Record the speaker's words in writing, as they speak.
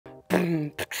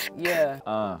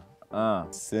Yeah.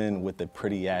 Sin with the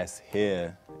pretty ass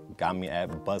hair got me at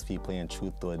BuzzFeed playing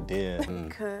Truth or Dare.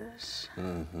 Kush.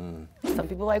 Some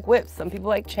people like whips, some people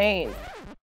like chains.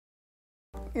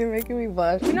 You're making me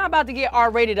blush. We're not about to get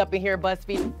R-rated up in here,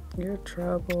 BuzzFeed. You're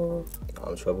trouble.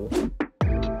 I'm trouble.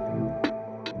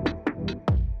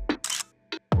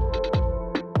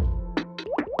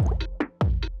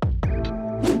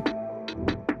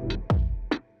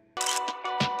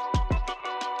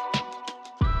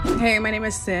 Hey, my name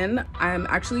is Sin. I'm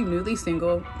actually newly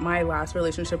single. My last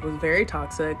relationship was very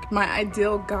toxic. My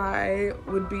ideal guy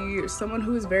would be someone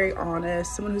who is very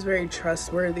honest, someone who's very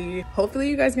trustworthy. Hopefully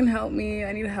you guys can help me.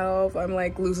 I need help. I'm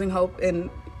like losing hope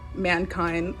in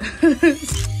mankind.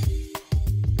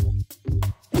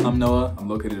 I'm Noah. I'm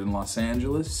located in Los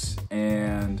Angeles,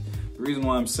 and the reason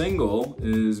why I'm single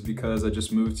is because I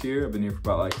just moved here. I've been here for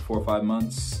about like 4 or 5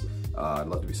 months. I'd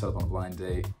love to be set up on a blind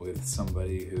date with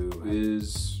somebody who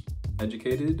is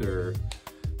educated or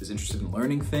is interested in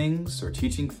learning things or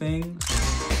teaching things.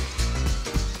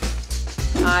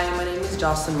 Hi, my name is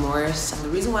Jocelyn Morris. The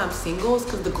reason why I'm single is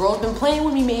because the girl's been playing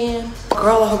with me, man. The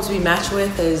girl I hope to be matched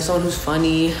with is someone who's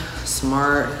funny,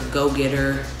 smart,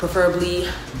 go-getter, preferably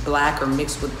black or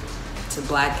mixed with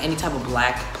black, any type of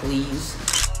black, please.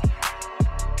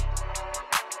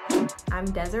 I'm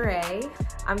Desiree.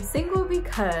 I'm single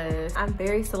because I'm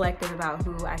very selective about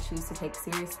who I choose to take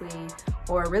seriously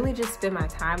or really just spend my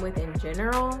time with in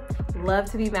general. Love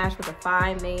to be matched with a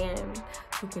fine man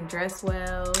who can dress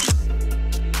well.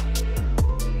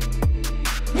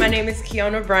 My name is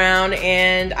Kiona Brown,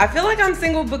 and I feel like I'm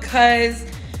single because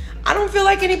I don't feel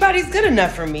like anybody's good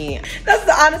enough for me. That's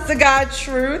the honest to God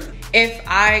truth. If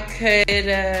I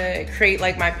could create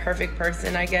like my perfect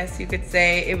person, I guess you could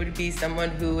say, it would be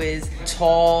someone who is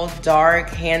tall, dark,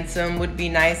 handsome, would be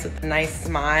nice with a nice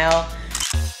smile.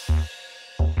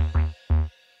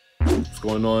 What's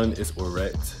going on? It's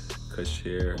Orette, Kush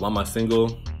here. Why am I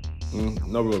single?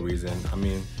 No real reason. I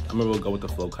mean, I'm a real go with the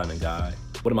flow kind of guy.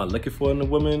 What am I looking for in a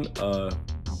woman?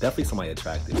 Definitely somebody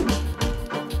attractive.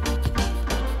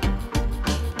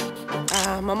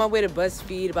 I'm on my way to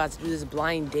BuzzFeed, about to do this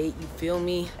blind date, you feel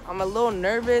me? I'm a little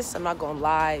nervous, I'm not gonna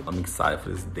lie. I'm excited for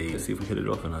this date. Let's see if we hit it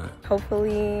off or not.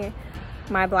 Hopefully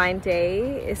my blind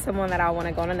date is someone that I want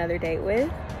to go on another date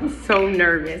with. I'm so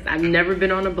nervous. I've never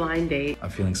been on a blind date. I'm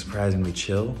feeling surprisingly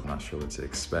chill. I'm not sure what to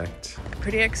expect.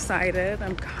 Pretty excited.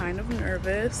 I'm kind of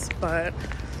nervous, but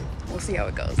we'll see how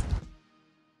it goes.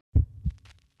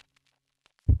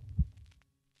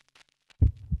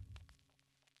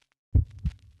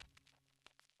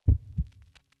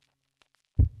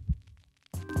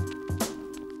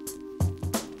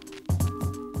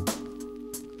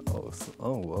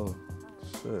 Oh, whoa.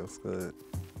 Shit, that's good.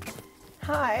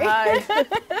 Hi.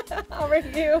 How are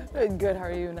you? Good, how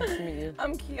are you? Nice to meet you.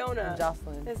 I'm Kiona. I'm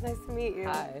Jocelyn. It's nice to meet you.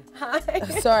 Hi. Hi.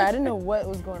 Sorry, I didn't know what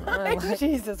was going on.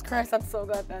 Jesus Christ, I'm so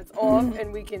glad that's off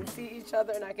and we can see each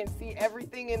other and I can see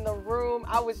everything in the room.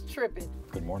 I was tripping.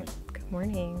 Good morning. Good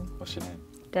morning. What's your name?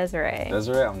 Desiree.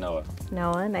 Desiree, I'm Noah.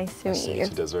 Noah, nice to meet you.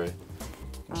 Desiree.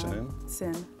 What's your name?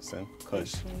 Sin. Sin?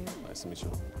 Kush. Nice to meet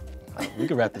you. We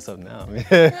can wrap this up now.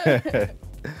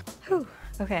 Whew.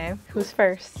 Okay, who's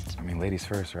first? I mean, ladies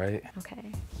first, right?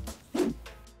 Okay.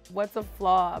 What's a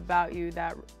flaw about you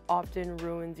that often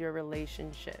ruins your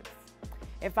relationships?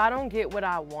 If I don't get what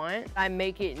I want, I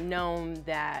make it known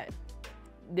that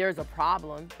there's a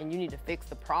problem and you need to fix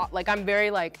the problem. Like, I'm very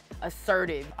like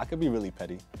assertive. I could be really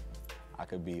petty. I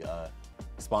could be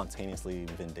spontaneously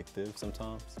vindictive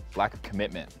sometimes. Lack of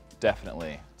commitment,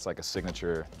 definitely. It's like a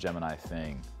signature Gemini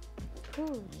thing.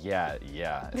 Ooh. Yeah,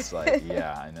 it's like,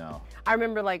 yeah, I know. I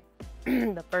remember like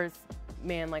the first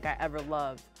man like I ever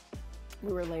loved.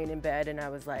 We were laying in bed and I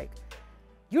was like,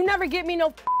 you never get me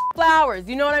no flowers.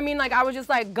 You know what I mean? Like I was just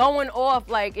like going off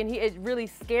like, and it really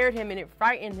scared him and it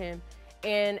frightened him.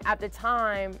 And at the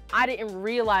time, I didn't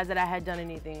realize that I had done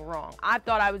anything wrong. I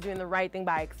thought I was doing the right thing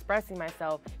by expressing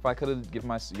myself. If I could have given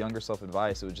my younger self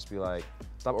advice, it would just be like,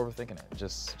 stop overthinking it.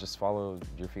 Just follow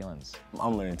your feelings.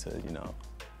 I'm learning to, you know,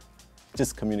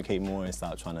 just communicate more and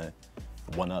stop trying to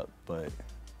one up. But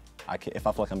if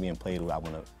I feel like I'm being played with, I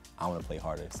wanna play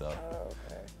harder. So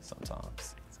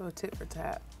sometimes. So tit for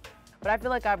tat. But I feel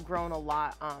like I've grown a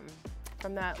lot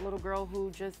from that little girl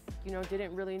who just, you know,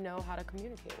 didn't really know how to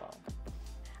communicate well.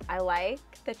 I like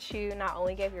that you not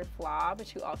only gave your flaw,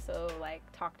 but you also like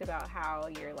talked about how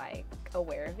you're like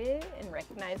aware of it and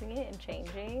recognizing it and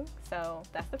changing. So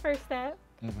that's the first step.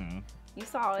 Mm-hmm. You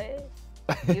saw it,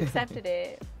 you accepted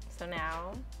it. So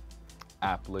now,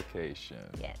 application.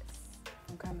 yes.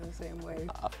 I'm kind of the same way.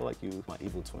 I feel like you my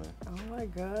evil twin. Oh my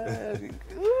God.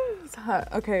 It's hot.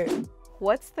 Okay.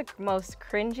 What's the most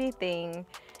cringy thing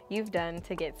you've done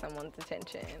to get someone's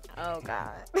attention? Oh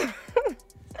God.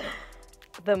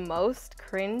 The most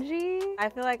cringy? I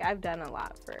feel like I've done a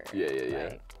lot for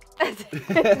Yeah.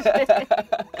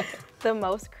 The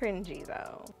most cringy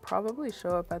though. Probably show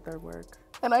up at their work.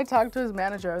 And I talked to his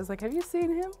manager. I was like, have you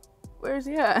seen him? Where's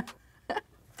he at?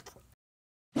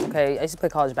 Okay, I used to play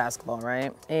college basketball,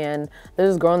 right? And there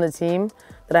was this girl on the team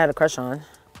that I had a crush on.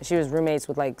 She was roommates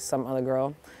with like some other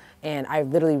girl. And I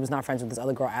literally was not friends with this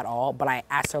other girl at all. But I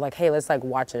asked her like, hey, let's like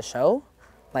watch a show.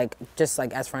 Like just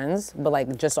like as friends, but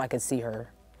like just so I could see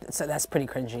her. So that's pretty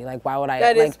cringy. Like why would I,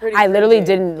 That is pretty I literally cringy.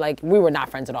 didn't like, we were not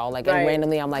friends at all. Like Right. and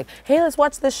randomly I'm like, hey, let's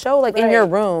watch this show like in your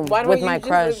room with my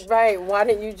crush. Right, why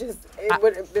didn't you just, it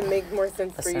would make more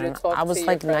sense for you to Listen, talk I was to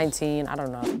like your crush. 19, I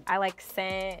don't know. I like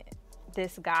sent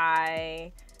this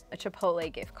guy a Chipotle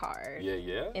gift card. Yeah.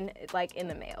 In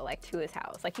the mail, like to his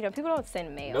house. Like, you know, people don't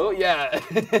send mail. No, yeah.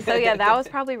 So yeah, that was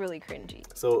probably really cringy.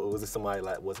 So was it somebody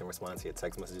like wasn't responding to your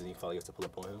text messages and you felt like you have to pull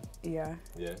up on him? Yeah.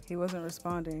 Yeah. He wasn't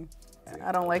responding. Yeah,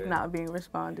 I don't like okay. not being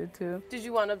responded to. Did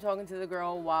you wind up talking to the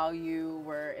girl while you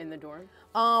were in the dorm?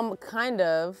 Kind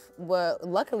of. Well,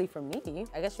 luckily for me,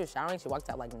 I guess she was showering, she walked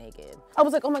out like naked. I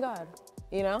was like, oh my God,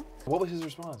 you know? What was his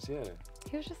response? Yeah.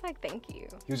 He was just like, thank you.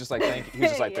 He was just like, thank you. He was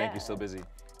just like, thank Yeah. you, so busy.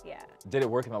 Yeah. Did it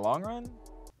work in the long run?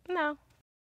 No.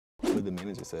 What did the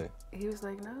manager say? He was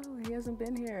like, no, he hasn't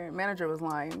been here. Manager was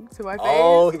lying to my face.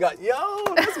 Oh, he got, yo,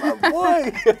 that's my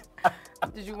boy.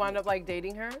 Did you wind up like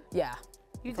dating her? Yeah.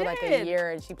 You For did? like a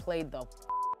year, and she played the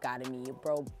out of me,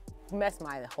 bro. Messed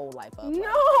my whole life up. Like,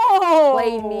 No!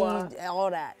 played me, all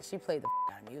that. She played the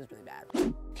out of me. It was really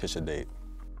bad. Kiss your date.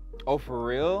 Oh, for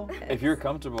real? If you're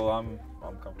comfortable, I'm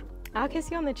comfortable. I'll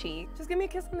kiss you on the cheek. Just give me a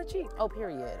kiss on the cheek. Oh,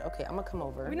 period. Okay, I'm gonna come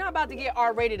over. We're not about to get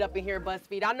R-rated up in here,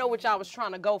 BuzzFeed. I know what y'all was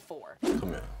trying to go for. Come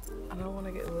here. I don't want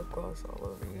to get lip gloss all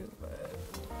over you, but.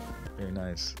 Very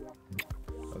nice.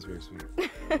 That was very sweet.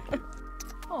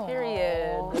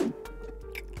 Period.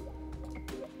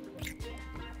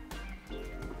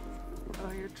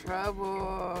 Oh, you're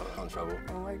trouble. I'm in trouble.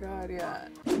 Oh my God, yeah.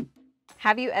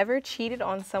 Have you ever cheated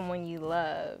on someone you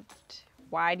loved?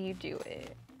 Why do you do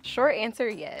it? Short answer,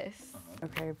 yes.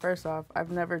 Okay, first off,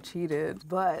 I've never cheated,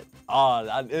 but Oh,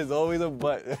 that is always a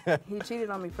but. he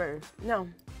cheated on me first. No.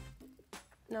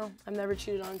 No, I've never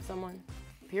cheated on someone.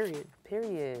 Period.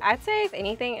 Period. I'd say if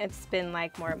anything, it's been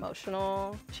like more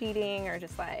emotional cheating or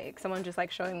just like someone just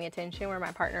like showing me attention where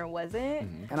my partner wasn't.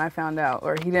 And I found out,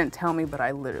 or he didn't tell me, but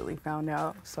I literally found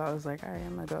out. So I was like, all right,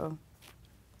 I'm gonna go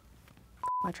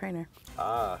my trainer.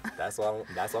 That's why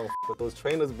I'm with those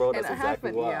trainers, bro. That's And it exactly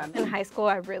happened, why. yeah. In high school,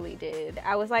 I really did.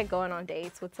 I was like going on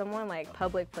dates with someone, like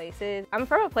public places. I'm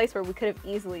from a place where we could have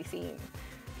easily seen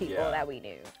people Yeah. that we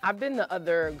knew. I've been the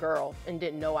other girl and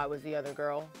didn't know I was the other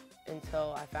girl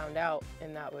until I found out,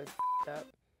 and that was up.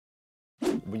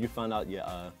 When you found out your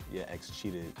ex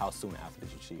cheated, how soon after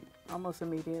did you cheat? Almost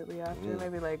immediately after,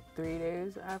 maybe like 3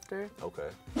 days after. Okay.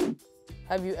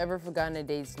 Have you ever forgotten a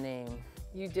date's name?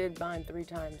 You did mine 3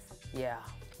 times. Yeah.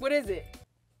 What is it?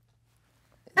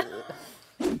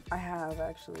 I have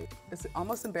actually. It's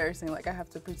almost embarrassing. Like I have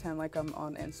to pretend like I'm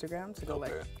on Instagram to go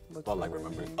like Okay. look But for like the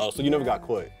remember. name. Oh, so you never got Yeah.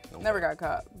 caught? No. Never got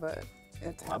caught, but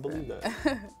it's I believe happened.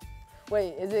 that.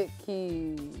 Wait, is it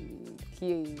Key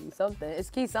something? It's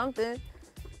Key something.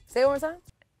 Say it one more time.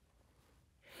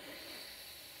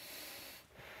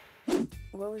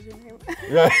 What was your name?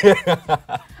 Yeah.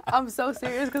 I'm so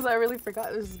serious because I really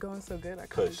forgot. This is going so good. I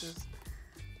couldn't Kush. just.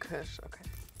 Kush, okay.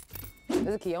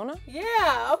 Is it Kiona?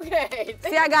 Yeah, okay.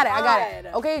 See, I got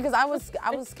it. Okay, because I was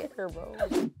scared, bro.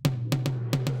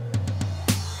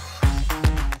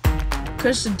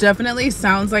 Kush definitely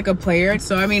sounds like a player,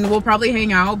 so I mean, we'll probably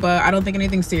hang out, but I don't think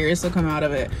anything serious will come out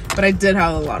of it. But I did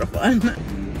have a lot of fun.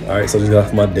 All right, so just got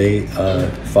off my date.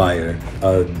 Fire.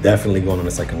 Definitely going on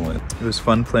a second one. It was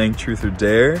fun playing Truth or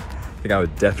Dare. I think I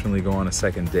would definitely go on a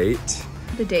second date.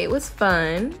 The date was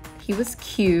fun. He was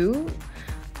cute.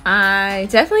 I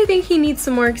definitely think he needs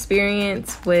some more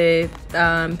experience with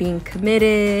being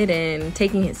committed and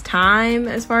taking his time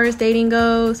as far as dating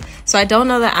goes. So I don't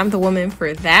know that I'm the woman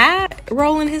for that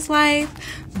role in his life,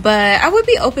 but I would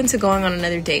be open to going on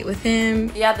another date with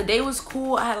him. Yeah, the date was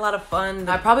cool. I had a lot of fun.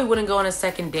 I probably wouldn't go on a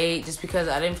second date just because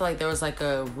I didn't feel like there was like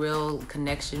a real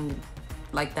connection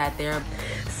like that there.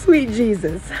 Sweet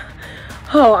Jesus.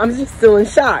 Oh, I'm just still in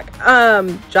shock.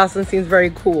 Jocelyn seems very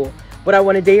cool. Would I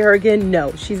want to date her again?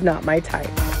 No, she's not my type.